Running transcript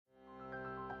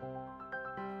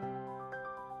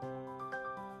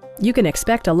You can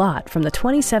expect a lot from the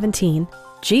 2017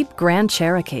 Jeep Grand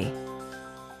Cherokee.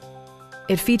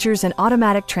 It features an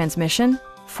automatic transmission,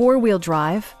 four-wheel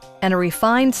drive, and a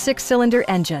refined six-cylinder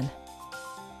engine.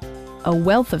 A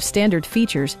wealth of standard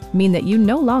features mean that you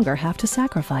no longer have to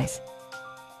sacrifice,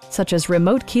 such as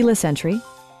remote keyless entry,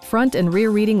 front and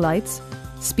rear reading lights,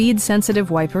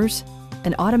 speed-sensitive wipers,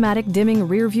 an automatic dimming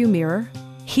rear-view mirror,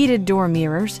 heated door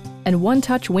mirrors, and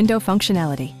one-touch window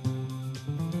functionality.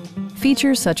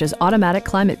 Features such as automatic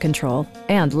climate control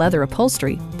and leather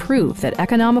upholstery prove that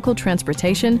economical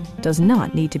transportation does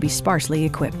not need to be sparsely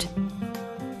equipped.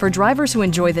 For drivers who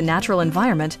enjoy the natural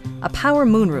environment, a power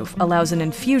moonroof allows an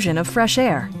infusion of fresh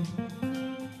air.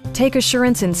 Take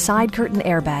assurance in side curtain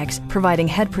airbags, providing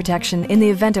head protection in the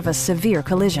event of a severe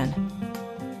collision.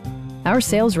 Our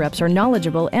sales reps are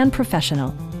knowledgeable and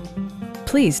professional.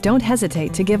 Please don't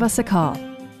hesitate to give us a call.